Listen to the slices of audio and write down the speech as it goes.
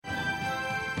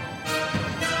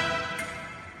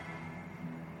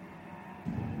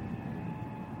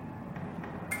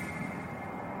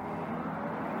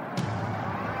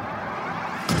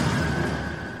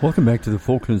Welcome back to the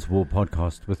Falklands War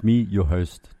podcast with me, your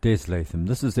host, Des Latham.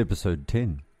 This is episode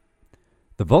 10.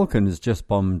 The Vulcan has just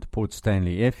bombed Port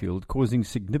Stanley airfield, causing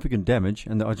significant damage,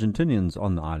 and the Argentinians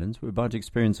on the islands were about to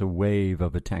experience a wave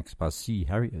of attacks by Sea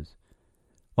Harriers.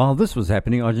 While this was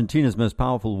happening, Argentina's most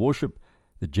powerful warship,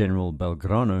 the General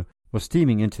Belgrano, was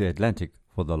steaming into the Atlantic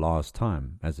for the last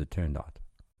time, as it turned out.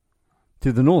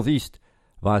 To the northeast,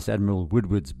 Vice Admiral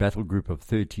Woodward's battle group of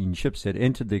 13 ships had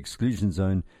entered the exclusion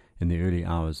zone in the early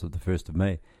hours of the 1st of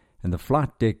May, and the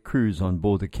flight deck crews on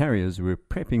board the carriers were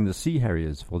prepping the Sea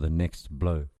Harriers for the next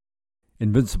blow.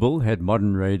 Invincible had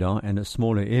modern radar and a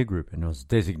smaller air group and was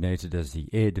designated as the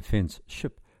air defense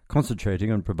ship,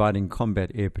 concentrating on providing combat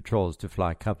air patrols to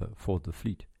fly cover for the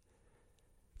fleet.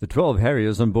 The 12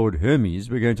 Harriers on board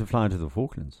Hermes were going to fly to the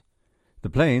Falklands. The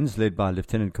planes, led by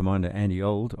Lieutenant Commander Andy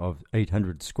Old of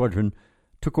 800 Squadron,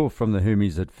 took off from the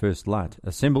Hermes at first light,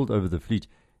 assembled over the fleet,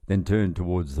 then turned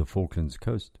towards the Falklands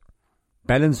coast.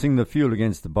 Balancing the fuel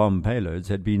against the bomb payloads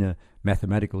had been a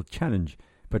mathematical challenge,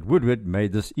 but Woodward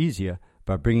made this easier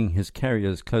by bringing his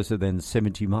carriers closer than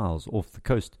 70 miles off the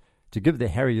coast to give the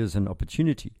Harriers an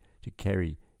opportunity to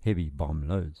carry heavy bomb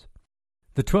loads.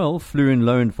 The 12 flew in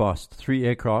low and fast, 3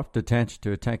 aircraft detached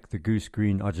to attack the Goose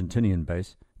Green Argentinian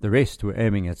base. The rest were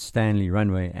aiming at Stanley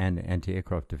runway and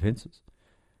anti-aircraft defenses.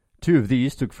 2 of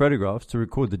these took photographs to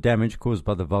record the damage caused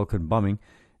by the Vulcan bombing,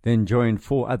 then joined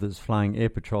 4 others flying air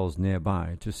patrols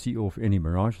nearby to see off any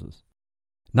mirages.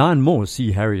 9 more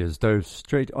Sea Harriers dove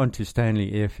straight onto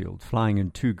Stanley airfield, flying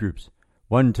in 2 groups,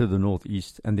 one to the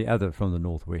northeast and the other from the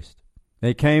northwest.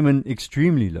 They came in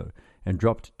extremely low and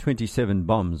dropped 27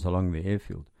 bombs along the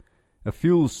airfield. A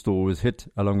fuel store was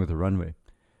hit along with the runway.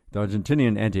 The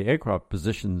Argentinian anti-aircraft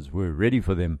positions were ready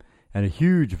for them, and a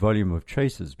huge volume of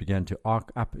tracers began to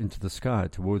arc up into the sky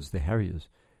towards the Harriers,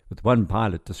 with one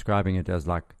pilot describing it as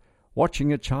like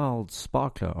watching a child's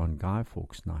sparkler on Guy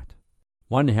Fawkes night.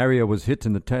 1 Harrier was hit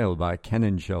in the tail by a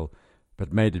cannon shell,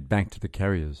 but made it back to the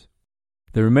carriers.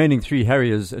 The remaining 3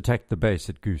 Harriers attacked the base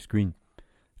at Goose Green.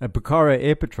 A Bukhara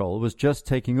air patrol was just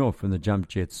taking off when the jump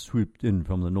jets swooped in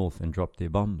from the north and dropped their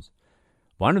bombs.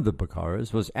 One of the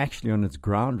Bukharas was actually on its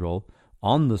ground roll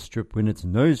on the strip when its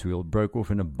nose wheel broke off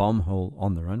in a bomb hole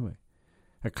on the runway.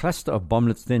 A cluster of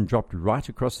bomblets then dropped right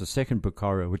across the second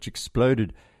Bukhara, which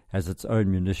exploded as its own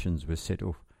munitions were set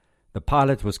off. The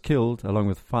pilot was killed, along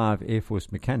with 5 Air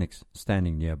Force mechanics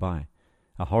standing nearby.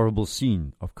 A horrible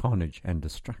scene of carnage and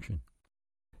destruction.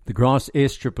 The grass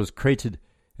airstrip was cratered,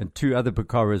 and 2 other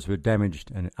Bukharas were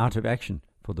damaged and out of action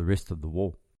for the rest of the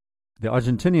war. The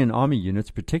Argentinian army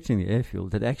units protecting the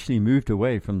airfield had actually moved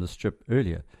away from the strip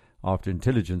earlier, after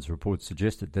intelligence reports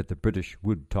suggested that the British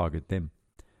would target them.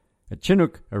 A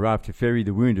Chinook arrived to ferry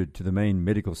the wounded to the main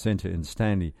medical centre in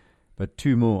Stanley, but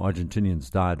 2 more Argentinians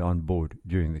died on board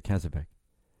during the Kazabak.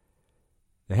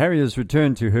 The Harriers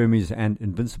returned to Hermes and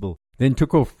Invincible, then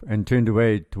took off and turned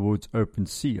away towards open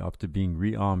sea after being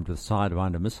rearmed with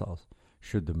Sidewinder missiles,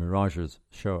 should the mirages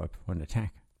show up for an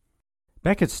attack.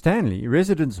 Back at Stanley,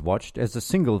 residents watched as a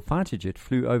single fighter jet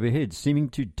flew overhead, seeming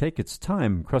to take its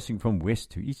time crossing from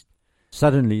west to east.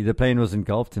 Suddenly, the plane was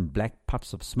engulfed in black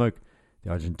puffs of smoke. The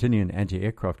Argentinian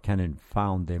anti-aircraft cannon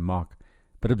found their mark,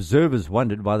 but observers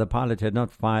wondered why the pilot had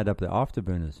not fired up the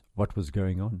afterburners. What was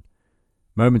going on?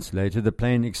 Moments later, the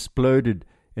plane exploded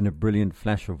in a brilliant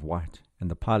flash of white, and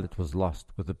the pilot was lost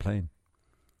with the plane.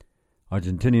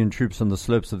 Argentinian troops on the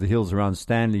slopes of the hills around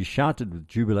Stanley shouted with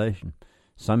jubilation.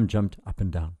 Some jumped up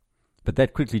and down, but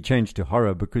that quickly changed to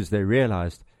horror because they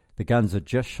realized the guns had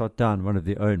just shot down one of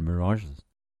their own mirages.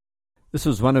 This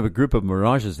was one of a group of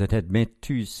mirages that had met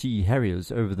 2 Sea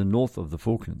Harriers over the north of the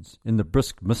Falklands. In the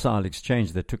brisk missile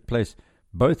exchange that took place,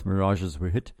 both mirages were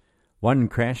hit. One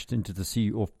crashed into the sea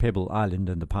off Pebble Island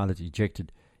and the pilot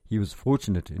ejected. He was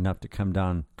fortunate enough to come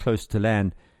down close to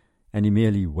land, and he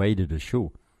merely waded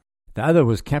ashore. The other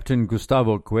was Captain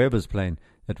Gustavo Cueva's plane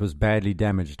that was badly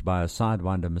damaged by a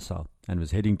Sidewinder missile and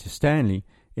was heading to Stanley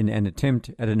in an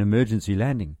attempt at an emergency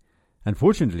landing.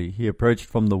 Unfortunately, he approached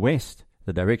from the west,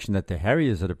 the direction that the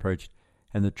Harriers had approached,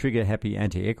 and the trigger-happy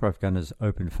anti-aircraft gunners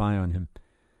opened fire on him.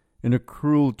 In a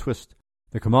cruel twist,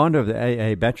 the commander of the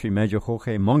AA battery, Major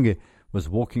Jorge Monge, was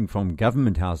walking from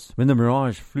Government House when the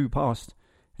Mirage flew past,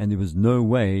 and there was no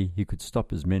way he could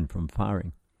stop his men from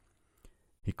firing.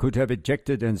 He could have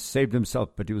ejected and saved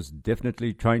himself, but he was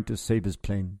definitely trying to save his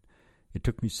plane. It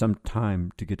took me some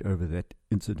time to get over that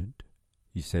incident,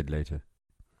 he said later.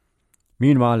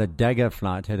 Meanwhile, a Dagger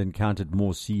flight had encountered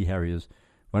more Sea Harriers.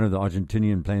 One of the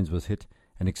Argentinian planes was hit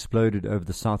and exploded over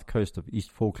the south coast of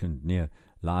East Falkland near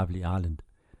Lively Island.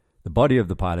 The body of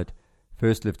the pilot,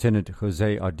 First Lieutenant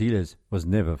Jose Ardiles, was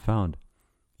never found.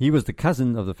 He was the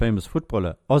cousin of the famous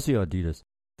footballer Ozzy Ardiles.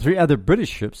 3 other British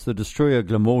ships, the destroyer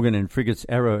Glamorgan and frigates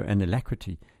Arrow and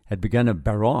Alacrity, had begun a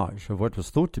barrage of what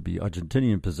was thought to be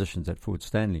Argentinian positions at Fort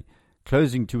Stanley,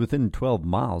 closing to within 12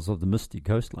 miles of the misty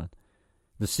coastline.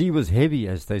 The sea was heavy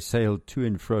as they sailed to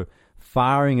and fro,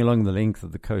 firing along the length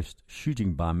of the coast,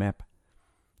 shooting by map.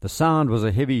 The sound was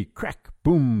a heavy crack,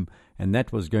 boom, and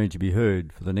that was going to be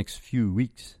heard for the next few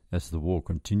weeks as the war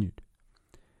continued.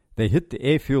 They hit the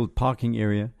airfield parking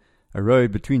area, a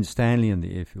road between Stanley and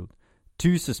the airfield,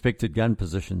 2 suspected gun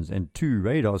positions and 2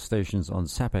 radar stations on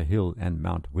Sapper Hill and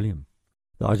Mount William.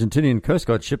 The Argentinian Coast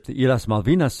Guard ship, the Islas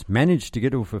Malvinas, managed to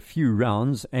get off a few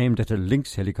rounds aimed at a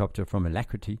Lynx helicopter from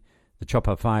Alacrity. The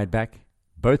chopper fired back.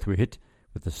 Both were hit,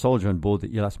 with the soldier on board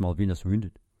the Islas Malvinas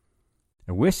wounded.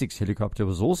 A Wessex helicopter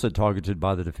was also targeted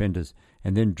by the defenders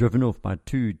and then driven off by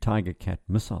 2 Tiger Cat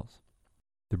missiles.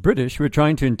 The British were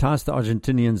trying to entice the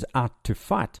Argentinians out to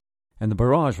fight, and the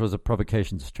barrage was a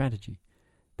provocation strategy.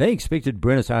 They expected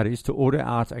Buenos Aires to order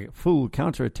out a full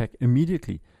counterattack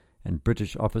immediately, and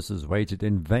British officers waited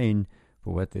in vain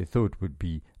for what they thought would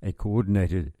be a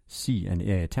coordinated sea and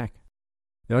air attack.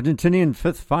 The Argentinian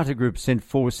 5th Fighter Group sent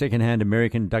 4 second-hand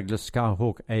American Douglas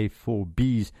Skyhawk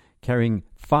A4Bs carrying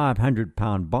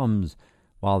 500-pound bombs,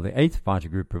 while the 8th Fighter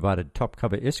Group provided top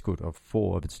cover escort of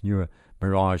 4 of its newer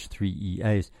Mirage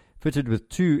 3EAs, fitted with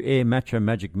 2 Air Macho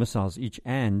Magic missiles each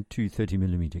and 2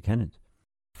 30mm cannons.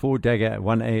 4 Dagger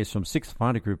 1As from 6th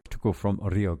Fighter Group took off from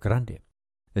Rio Grande.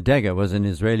 The Dagger was an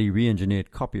Israeli re-engineered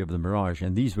copy of the Mirage,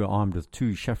 and these were armed with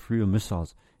 2 Shafreel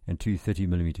missiles and 2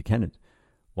 30mm cannons.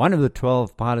 One of the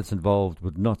 12 pilots involved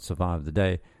would not survive the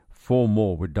day. 4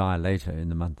 more would die later in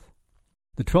the month.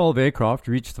 The 12 aircraft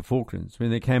reached the Falklands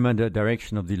when they came under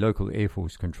direction of the local Air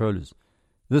Force controllers.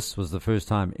 This was the first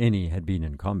time any had been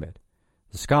in combat.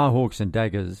 The Skyhawks and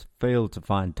Daggers failed to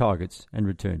find targets and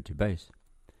returned to base.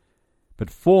 But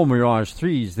 4 Mirage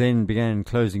 3s then began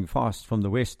closing fast from the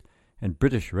west, and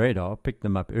British radar picked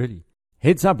them up early.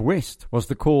 "Heads up west" was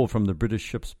the call from the British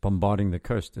ships bombarding the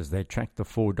coast as they tracked the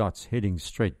 4 dots heading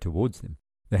straight towards them.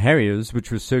 The Harriers,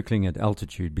 which were circling at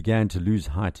altitude, began to lose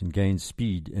height and gain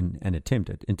speed in an attempt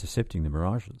at intercepting the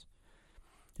Mirages.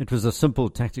 It was a simple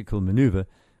tactical maneuver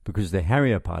because the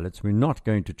Harrier pilots were not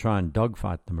going to try and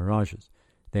dogfight the Mirages.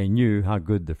 They knew how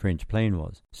good the French plane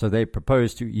was, so they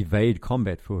proposed to evade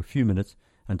combat for a few minutes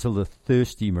until the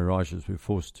thirsty Mirages were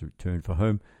forced to return for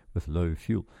home with low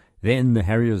fuel. Then the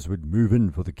Harriers would move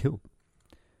in for the kill.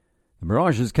 The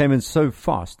Mirages came in so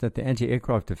fast that the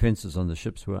anti-aircraft defenses on the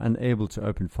ships were unable to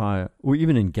open fire or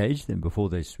even engage them before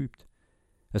they swooped.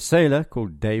 A sailor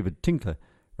called David Tinkler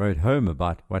wrote home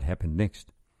about what happened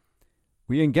next.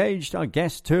 "We engaged our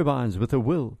gas turbines with a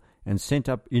will and sent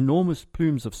up enormous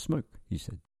plumes of smoke," he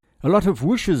said. "A lot of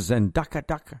whooshes and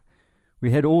ducka-ducka.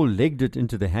 We had all legged it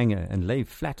into the hangar and lay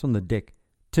flat on the deck,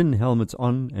 tin helmets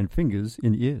on and fingers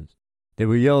in ears. There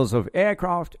were yells of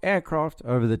 'aircraft, aircraft'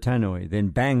 over the tannoy, then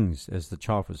bangs as the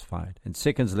chaff was fired, and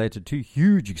seconds later 2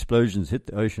 huge explosions hit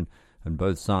the ocean on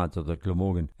both sides of the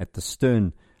Glamorgan at the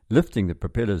stern, lifting the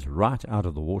propellers right out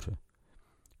of the water.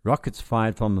 Rockets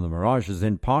fired from the Mirages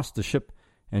then passed the ship,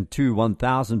 and 2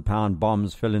 1,000-pound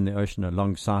bombs fell in the ocean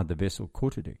alongside the vessel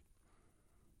quarterdeck.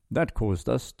 "That caused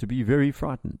us to be very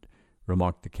frightened,"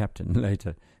 remarked the captain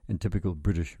later in typical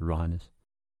British wryness.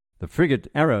 The frigate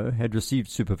Arrow had received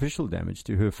superficial damage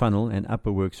to her funnel and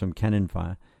upper works from cannon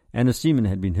fire, and a seaman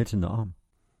had been hit in the arm.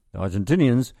 The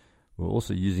Argentinians were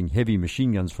also using heavy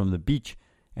machine guns from the beach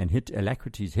and hit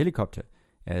Alacrity's helicopter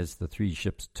as the 3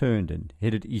 ships turned and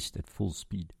headed east at full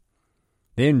speed.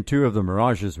 Then 2 of the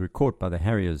Mirages were caught by the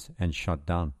Harriers and shot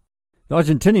down. The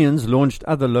Argentinians launched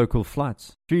other local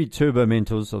flights. 3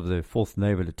 turbomentors of the 4th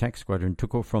Naval Attack Squadron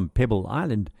took off from Pebble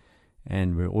Island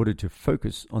and were ordered to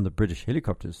focus on the British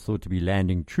helicopters thought to be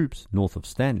landing troops north of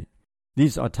Stanley.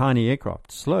 These are tiny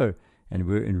aircraft, slow, and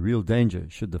were in real danger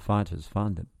should the fighters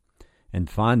find them. And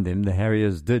find them the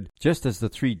Harriers did, just as the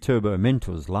 3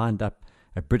 turbomentors lined up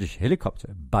a British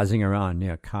helicopter buzzing around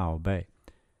near Cow Bay.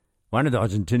 One of the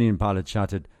Argentinian pilots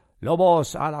shouted,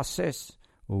 "Lobos a las 6,"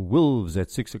 or wolves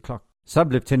at 6 o'clock.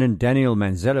 Sub-Lieutenant Daniel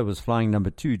Manzella was flying number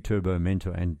 2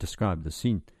 turbomentor and described the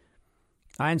scene.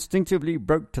 "I instinctively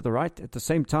broke to the right. At the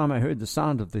same time I heard the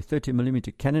sound of the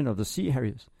 30mm cannon of the Sea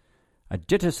Harriers. I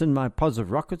jettisoned my pods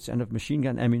of rockets and of machine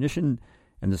gun ammunition,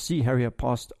 and the Sea Harrier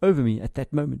passed over me at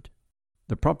that moment."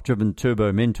 The prop-driven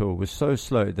turbomentor was so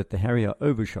slow that the Harrier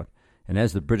overshot, and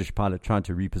as the British pilot tried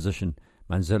to reposition,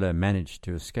 Manzella managed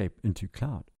to escape into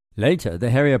cloud. Later, the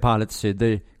Harrier pilots said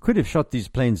they could have shot these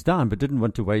planes down but didn't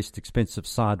want to waste expensive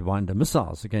Sidewinder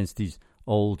missiles against these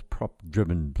old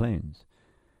prop-driven planes.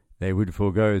 they would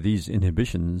forego these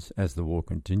inhibitions as the war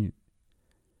continued.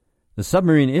 The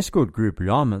submarine escort group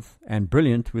Yarmouth and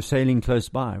Brilliant were sailing close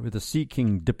by, with the Sea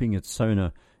King dipping its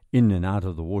sonar in and out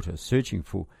of the water, searching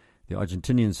for the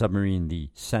Argentinian submarine,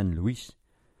 the San Luis.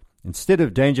 Instead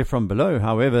of danger from below,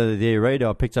 however, their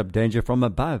radar picked up danger from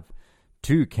above.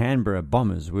 2 Canberra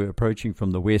bombers were approaching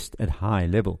from the west at high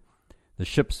level. The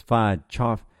ships fired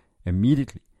chaff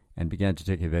immediately and began to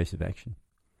take evasive action.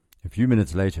 A few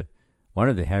minutes later, one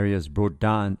of the Harriers brought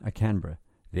down a Canberra.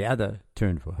 The other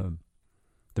turned for home.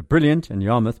 The Brilliant and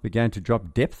Yarmouth began to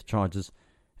drop depth charges,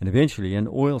 and eventually an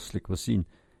oil slick was seen,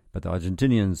 but the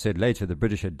Argentinians said later the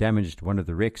British had damaged one of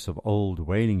the wrecks of old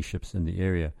whaling ships in the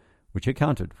area, which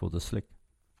accounted for the slick.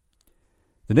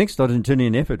 The next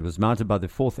Argentinian effort was mounted by the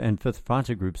 4th and 5th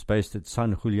fighter groups based at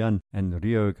San Julian and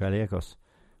Rio Gallegos,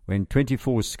 when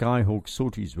 24 Skyhawk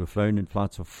sorties were flown in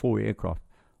flights of 4 aircraft,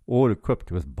 all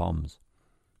equipped with bombs.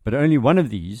 But only one of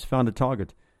these found a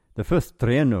target, the 5th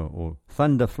Trueno, or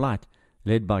Thunder Flight,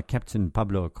 led by Captain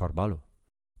Pablo Carvalho.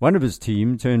 One of his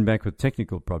team turned back with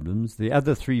technical problems. The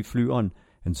other 3 flew on,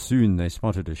 and soon they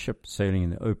spotted a ship sailing in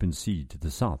the open sea to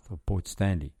the south of Port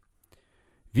Stanley.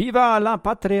 "Viva la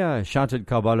patria!" shouted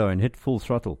Carvalho and hit full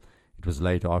throttle. It was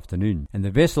late afternoon, and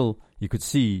the vessel, you could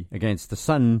see against the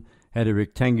sun, had a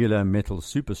rectangular metal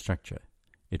superstructure.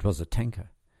 It was a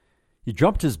tanker. He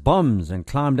dropped his bombs and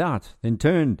climbed out, then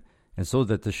turned and saw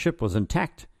that the ship was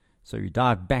intact, so he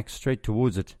dived back straight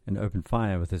towards it and opened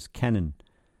fire with his cannon.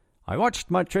 "I watched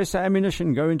my tracer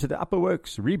ammunition go into the upper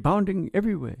works, rebounding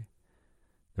everywhere."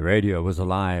 The radio was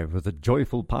alive with the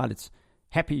joyful pilots,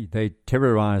 happy they'd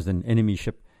terrorized an enemy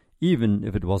ship, even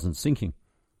if it wasn't sinking.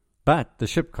 But the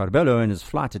ship Carvalho and his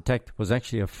flight attack was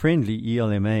actually a friendly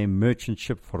ELMA merchant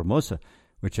ship Formosa,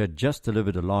 which had just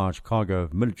delivered a large cargo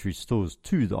of military stores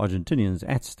to the Argentinians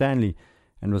at Stanley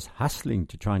and was hustling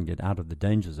to try and get out of the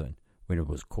danger zone when it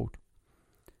was caught.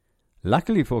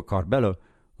 Luckily for Carvalho,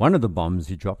 one of the bombs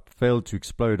he dropped failed to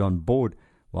explode on board,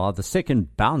 while the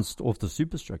second bounced off the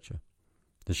superstructure.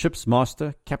 The ship's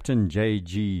master, Captain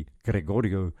J.G.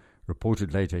 Gregorio,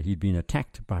 reported later he'd been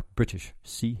attacked by British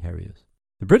Sea Harriers.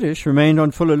 The British remained on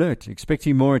full alert,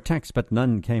 expecting more attacks, but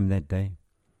none came that day.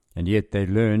 And yet they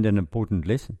learned an important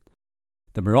lesson.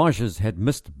 The Mirages had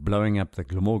missed blowing up the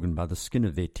Glamorgan by the skin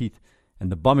of their teeth,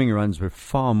 and the bombing runs were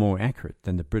far more accurate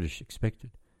than the British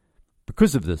expected.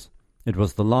 Because of this, it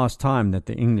was the last time that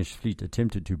the English fleet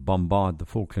attempted to bombard the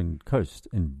Falkland coast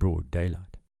in broad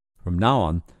daylight. From now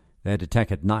on, they'd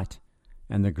attack at night,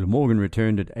 and the Glamorgan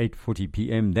returned at 8:40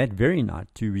 p.m. that very night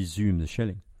to resume the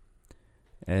shelling.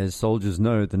 As soldiers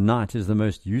know, the night is the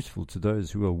most useful to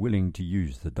those who are willing to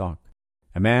use the dark.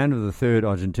 A man of the 3rd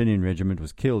Argentinian Regiment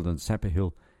was killed on Sapper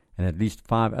Hill, and at least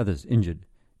 5 others injured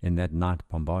in that night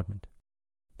bombardment.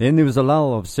 Then there was a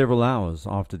lull of several hours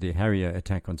after the Harrier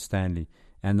attack on Stanley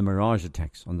and the Mirage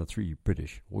attacks on the 3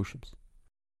 British warships.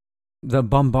 The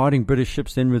bombarding British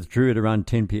ships then withdrew at around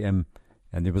 10 p.m.,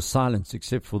 and there was silence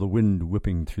except for the wind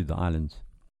whipping through the islands.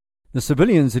 The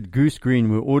civilians at Goose Green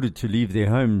were ordered to leave their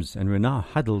homes and were now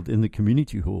huddled in the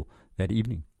community hall that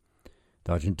evening.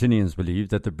 The Argentinians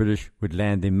believed that the British would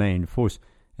land their main force,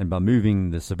 and by moving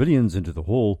the civilians into the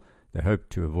hall, they hoped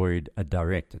to avoid a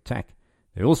direct attack.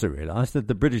 They also realized that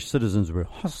the British citizens were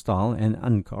hostile and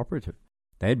uncooperative.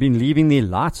 They had been leaving their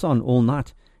lights on all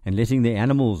night and letting their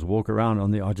animals walk around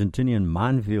on the Argentinian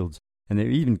minefields, and they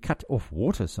even cut off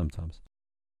water sometimes.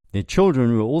 Their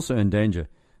children were also in danger,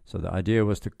 so the idea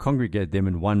was to congregate them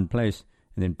in one place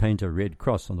and then paint a red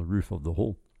cross on the roof of the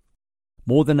hall.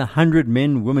 More than 100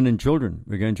 men, women and children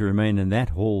were going to remain in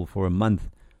that hall for a month,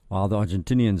 while the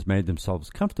Argentinians made themselves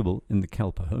comfortable in the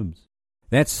Kelper homes.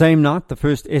 That same night, the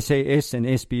first SAS and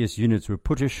SBS units were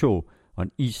put ashore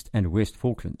on East and West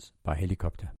Falklands by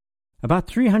helicopter. About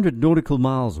 300 nautical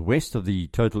miles west of the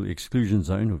Total Exclusion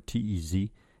Zone, or TEZ,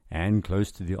 and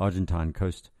close to the Argentine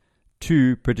coast,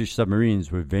 2 British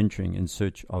submarines were venturing in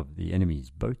search of the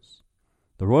enemy's boats.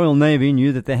 The Royal Navy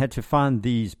knew that they had to find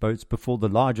these boats before the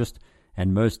largest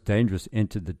and most dangerous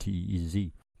entered the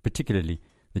TEZ, particularly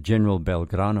the General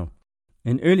Belgrano.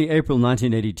 In early April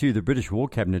 1982, the British War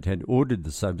Cabinet had ordered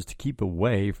the subs to keep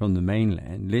away from the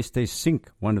mainland, lest they sink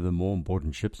one of the more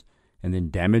important ships and then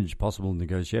damage possible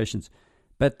negotiations.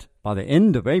 But by the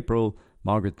end of April,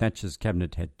 Margaret Thatcher's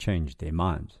cabinet had changed their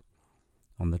minds.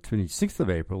 On the 26th of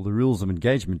April, the rules of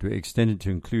engagement were extended to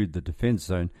include the defence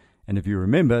zone, and if you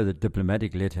remember, the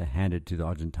diplomatic letter handed to the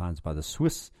Argentines by the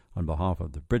Swiss on behalf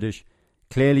of the British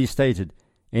clearly stated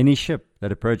any ship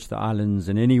that approached the islands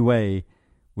in any way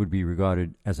would be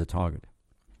regarded as a target.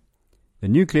 The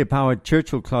nuclear-powered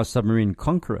Churchill-class submarine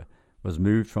Conqueror was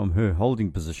moved from her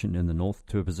holding position in the north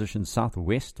to a position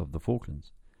southwest of the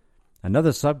Falklands.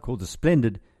 Another sub called the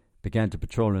Splendid began to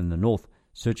patrol in the north,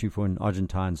 searching for an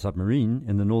Argentine submarine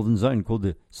in the northern zone called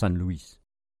the San Luis.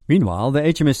 Meanwhile, the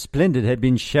HMS Splendid had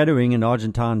been shadowing an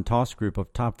Argentine task group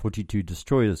of Type 42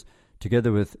 destroyers,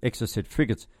 together with Exocet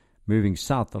frigates, moving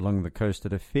south along the coast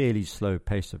at a fairly slow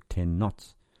pace of 10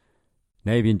 knots.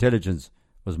 Navy intelligence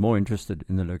was more interested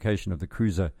in the location of the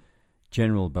cruiser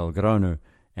General Belgrano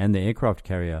and the aircraft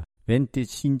carrier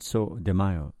 25 de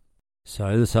Mayo.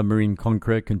 So the submarine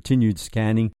Conqueror continued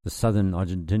scanning the southern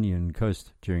Argentinian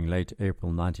coast during late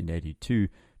April 1982,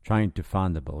 trying to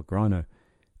find the Belgrano.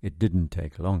 It didn't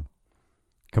take long.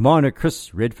 Commander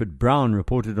Chris Redford Brown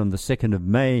reported on the 2nd of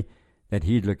May that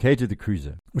he had located the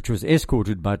cruiser, which was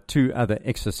escorted by 2 other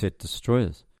Exocet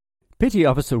destroyers. Petty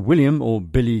Officer William, or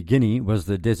Billy Guinea, was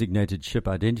the designated ship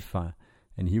identifier,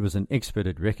 and he was an expert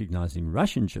at recognizing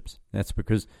Russian ships. That's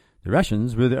because the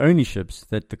Russians were the only ships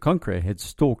that the Conqueror had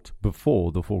stalked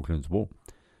before the Falklands War.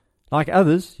 Like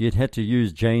others, he had had to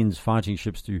use Jane's fighting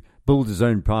ships to build his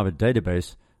own private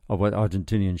database of what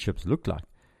Argentinian ships looked like.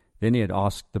 Then he had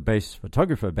asked the base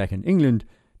photographer back in England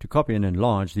to copy and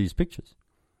enlarge these pictures.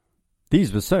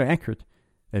 These were so accurate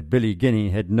that Billy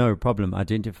Guinea had no problem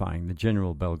identifying the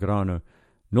General Belgrano,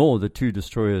 nor the 2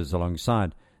 destroyers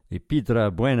alongside, the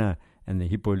Piedra Buena and the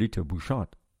Hipólito Bouchard.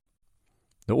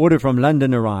 The order from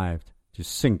London arrived to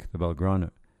sink the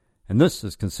Belgrano, and this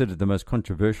is considered the most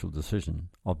controversial decision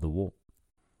of the war.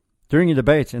 During a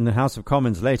debate in the House of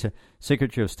Commons later,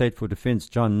 Secretary of State for Defence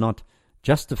John Nott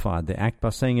justified the act by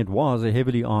saying it was a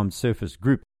heavily armed surface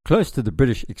group close to the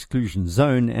British exclusion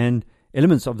zone and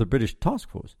elements of the British task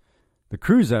force. The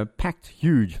cruiser packed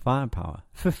huge firepower,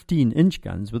 15-inch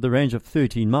guns with a range of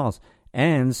 13 miles,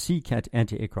 and Sea-Cat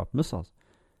anti-aircraft missiles.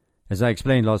 As I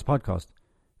explained last podcast,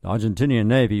 the Argentinian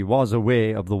Navy was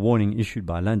aware of the warning issued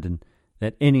by London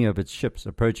that any of its ships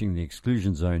approaching the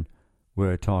exclusion zone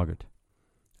were a target.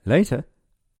 Later,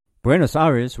 Buenos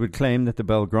Aires would claim that the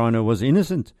Belgrano was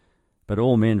innocent, but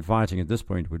all men fighting at this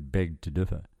point would beg to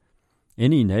differ.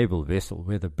 Any naval vessel,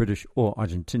 whether British or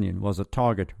Argentinian, was a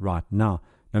target right now,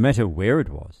 no matter where it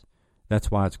was. That's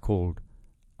why it's called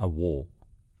a war.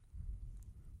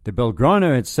 The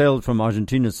Belgrano had sailed from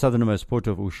Argentina's southernmost port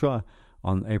of Ushuaia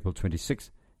on April 26,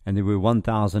 and there were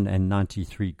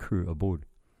 1,093 crew aboard.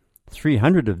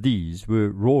 300 of these were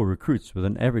raw recruits with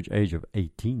an average age of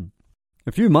 18.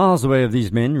 A few miles away of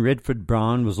these men, Redford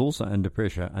Brown was also under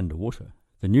pressure underwater.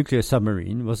 The nuclear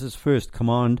submarine was his first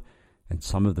command, and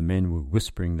some of the men were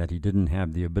whispering that he didn't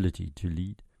have the ability to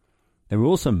lead. They were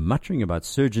also muttering about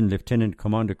Surgeon Lieutenant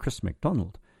Commander Chris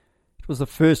MacDonald. It was the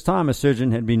first time a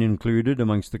surgeon had been included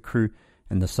amongst the crew,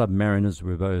 and the submariners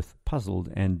were both puzzled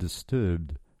and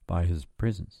disturbed by his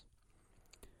presence.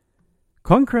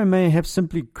 Conqueror may have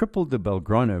simply crippled the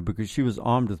Belgrano because she was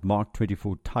armed with Mark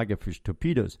 24 Tigerfish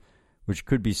torpedoes, which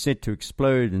could be set to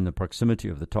explode in the proximity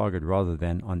of the target rather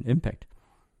than on impact.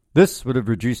 This would have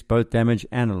reduced both damage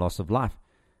and a loss of life.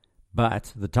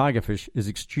 But the Tigerfish is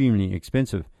extremely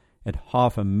expensive, at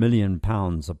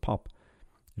 £500,000 a pop.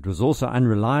 It was also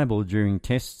unreliable during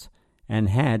tests and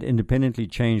had independently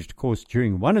changed course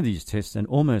during one of these tests and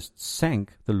almost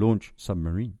sank the launch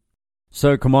submarine.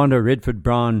 So Commander Redford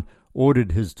Brown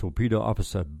ordered his torpedo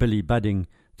officer Billy Budding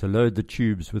to load the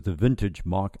tubes with the vintage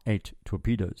Mark 8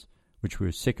 torpedoes, which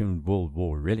were Second World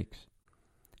War relics.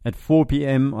 At 4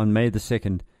 p.m. on May the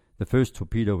 2nd, the first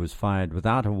torpedo was fired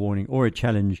without a warning or a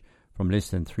challenge from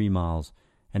less than 3 miles,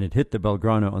 and it hit the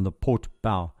Belgrano on the port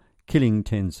bow, killing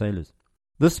 10 sailors.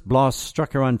 This blast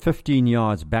struck around 15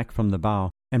 yards back from the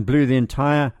bow and blew the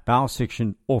entire bow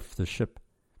section off the ship.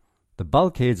 The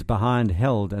bulkheads behind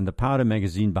held, and the powder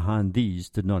magazine behind these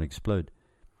did not explode.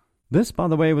 This, by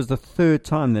the way, was the 3rd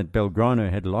time that Belgrano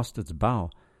had lost its bow,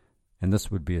 and this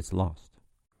would be its last.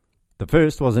 The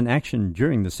first was in action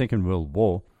during the Second World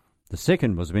War. The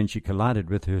second was when she collided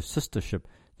with her sister ship,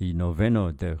 the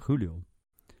Noveno de Julio.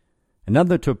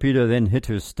 Another torpedo then hit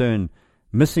her stern,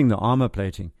 missing the armor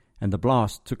plating, and the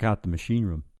blast took out the machine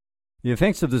room. The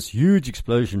effects of this huge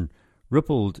explosion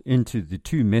rippled into the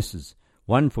 2 messes,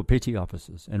 one for petty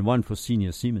officers and one for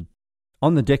senior seamen.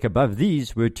 On the deck above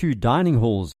these were 2 dining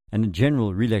halls and a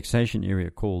general relaxation area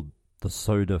called the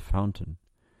Soda Fountain.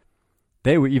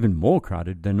 They were even more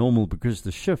crowded than normal because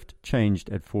the shift changed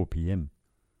at 4 p.m.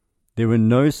 There were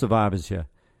no survivors here.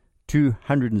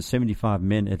 275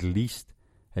 men at least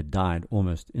had died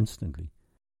almost instantly.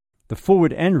 The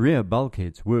forward and rear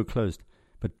bulkheads were closed,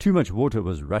 but too much water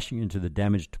was rushing into the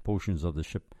damaged portions of the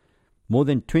ship. More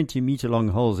than 20-meter-long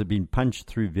holes had been punched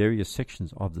through various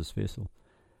sections of this vessel.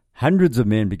 Hundreds of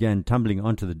men began tumbling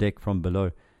onto the deck from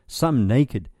below. some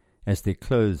naked, as their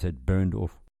clothes had burned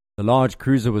off. The large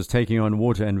cruiser was taking on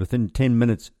water, and within 10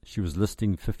 minutes she was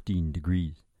listing 15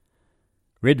 degrees.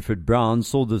 Redford Brown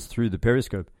saw this through the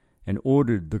periscope and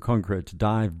ordered the Conqueror to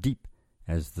dive deep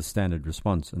as the standard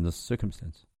response in this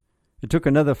circumstance. It took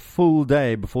another full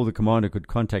day before the commander could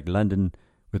contact London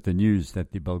with the news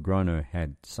that the Belgrano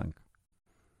had sunk.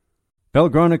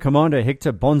 Belgrano commander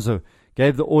Hector Bonzo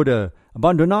gave the order,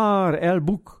 "Abandonar el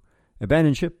buque,"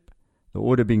 abandon ship, the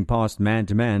order being passed man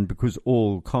to man because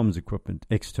all comms equipment,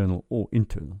 external or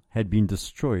internal, had been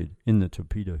destroyed in the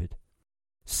torpedo hit.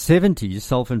 70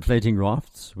 self-inflating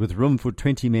rafts with room for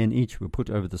 20 men each were put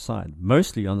over the side,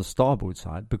 mostly on the starboard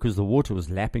side because the water was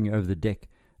lapping over the deck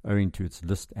owing to its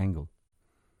list angle.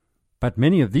 But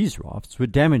many of these rafts were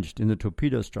damaged in the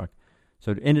torpedo strike,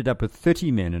 so it ended up with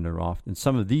 30 men in a raft, and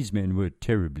some of these men were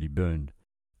terribly burned.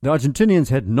 The Argentinians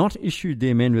had not issued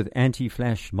their men with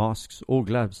anti-flash masks or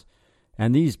gloves,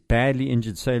 and these badly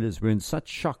injured sailors were in such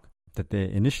shock that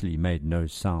they initially made no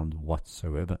sound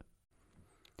whatsoever.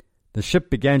 The ship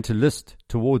began to list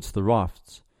towards the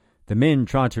rafts. The men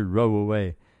tried to row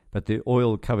away, but their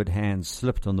oil-covered hands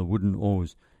slipped on the wooden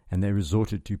oars, and they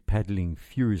resorted to paddling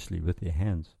furiously with their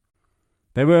hands.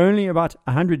 They were only about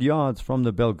 100 yards from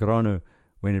the Belgrano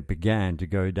when it began to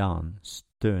go down,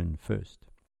 stern first.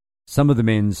 Some of the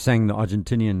men sang the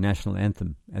Argentinian national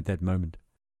anthem at that moment.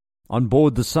 On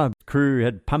board the sub, crew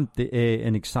had pumped the air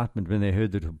in excitement when they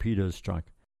heard the torpedoes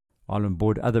strike, while on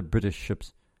board other British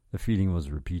ships the feeling was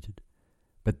repeated.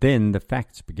 But then the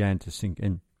facts began to sink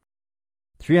in.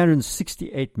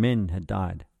 368 men had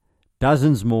died.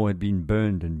 Dozens more had been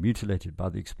burned and mutilated by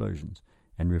the explosions,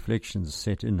 and reflections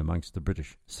set in amongst the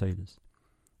British sailors.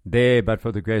 There, but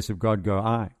for the grace of God, go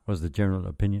I, was the general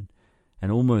opinion,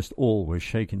 and almost all were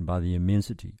shaken by the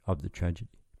immensity of the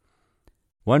tragedy.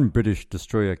 One British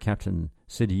destroyer captain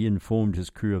said he informed his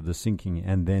crew of the sinking,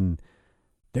 and then,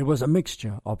 "There was a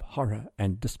mixture of horror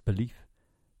and disbelief.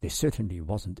 There certainly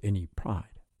wasn't any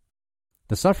pride."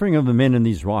 The suffering of the men in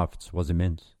these rafts was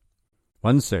immense.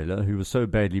 One sailor, who was so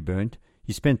badly burnt,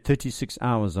 he spent 36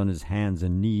 hours on his hands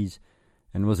and knees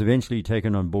and was eventually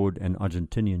taken on board an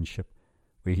Argentinian ship,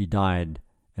 where he died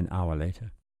an hour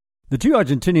later. The two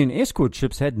Argentinian escort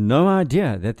ships had no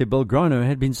idea that the Belgrano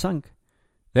had been sunk.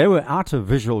 They were out of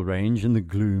visual range in the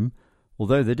gloom,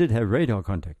 although they did have radar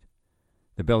contact.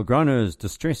 The Belgrano's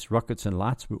distress rockets and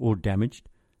lights were all damaged,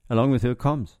 along with her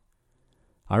comms.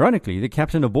 Ironically, the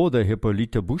captain aboard the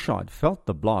Hippolyte Bouchard felt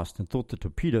the blast and thought the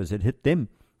torpedoes had hit them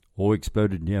or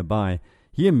exploded nearby.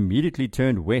 He immediately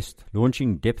turned west,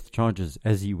 launching depth charges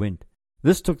as he went.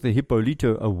 This took the Hippolyte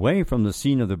away from the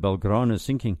scene of the Belgrano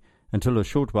sinking until a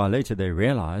short while later they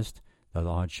realized the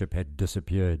large ship had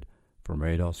disappeared from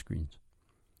radar screens.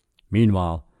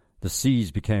 Meanwhile, the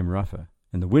seas became rougher,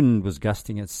 and the wind was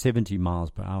gusting at 70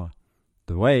 miles per hour.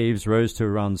 The waves rose to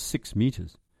around 6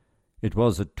 meters. It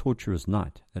was a torturous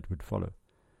night that would follow.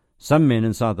 Some men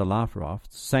inside the life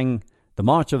rafts sang the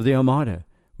March of the Armada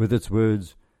with its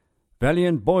words,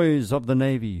 "Valiant boys of the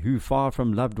Navy, who far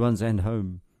from loved ones and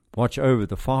home, watch over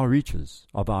the far reaches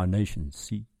of our nation's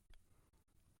sea."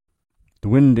 The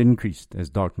wind increased as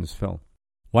darkness fell.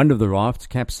 One of the rafts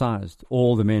capsized.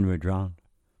 All the men were drowned.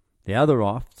 The other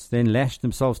rafts then lashed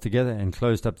themselves together and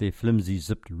closed up their flimsy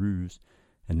zipped roofs,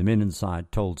 and the men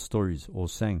inside told stories or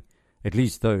sang, at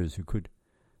least those who could.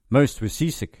 Most were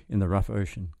seasick in the rough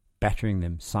ocean, battering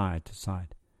them side to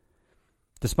side.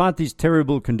 Despite these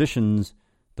terrible conditions,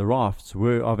 the rafts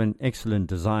were of an excellent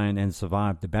design and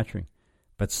survived the battering,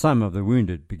 but some of the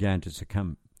wounded began to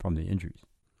succumb from the injuries.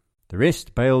 The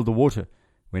rest bailed the water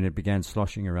when it began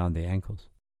sloshing around their ankles.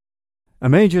 A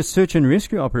major search and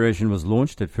rescue operation was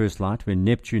launched at first light when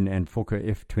Neptune and Fokker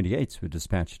F-28s were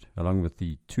dispatched, along with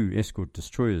the 2 escort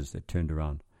destroyers that turned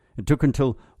around. It took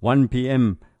until 1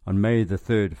 p.m. on May the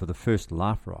 3rd for the first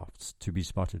life rafts to be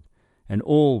spotted, and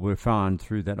all were found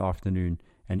through that afternoon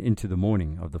and into the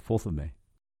morning of the 4th of May.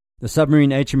 The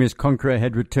submarine HMS Conqueror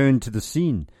had returned to the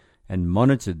scene and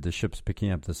monitored the ships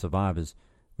picking up the survivors,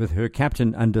 with her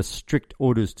captain under strict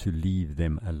orders to leave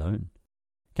them alone.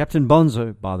 Captain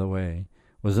Bonzo, by the way,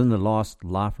 was in the last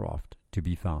life raft to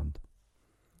be found.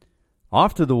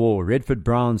 After the war, Redford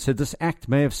Brown said this act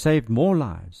may have saved more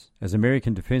lives. As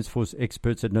American Defense Force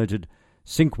experts had noted,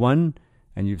 sink one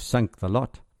and you've sunk the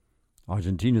lot.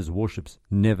 Argentina's warships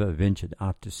never ventured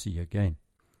out to sea again.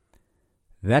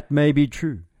 That may be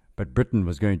true, but Britain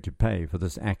was going to pay for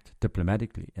this act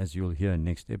diplomatically, as you'll hear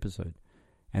next episode,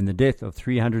 and the death of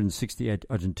 368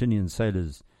 Argentinian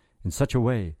sailors in such a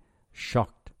way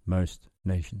shocked most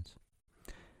nations.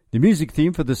 The music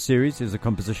theme for this series is a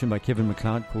composition by Kevin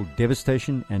MacLeod called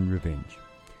Devastation and Revenge.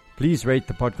 Please rate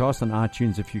the podcast on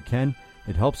iTunes if you can.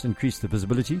 It helps increase the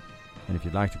visibility. And if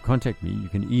you'd like to contact me, you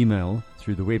can email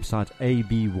through the website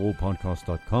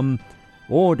abwarpodcast.com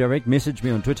or direct message me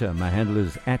on Twitter. My handle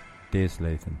is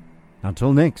 @DesLatham.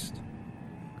 Until next,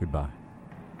 goodbye.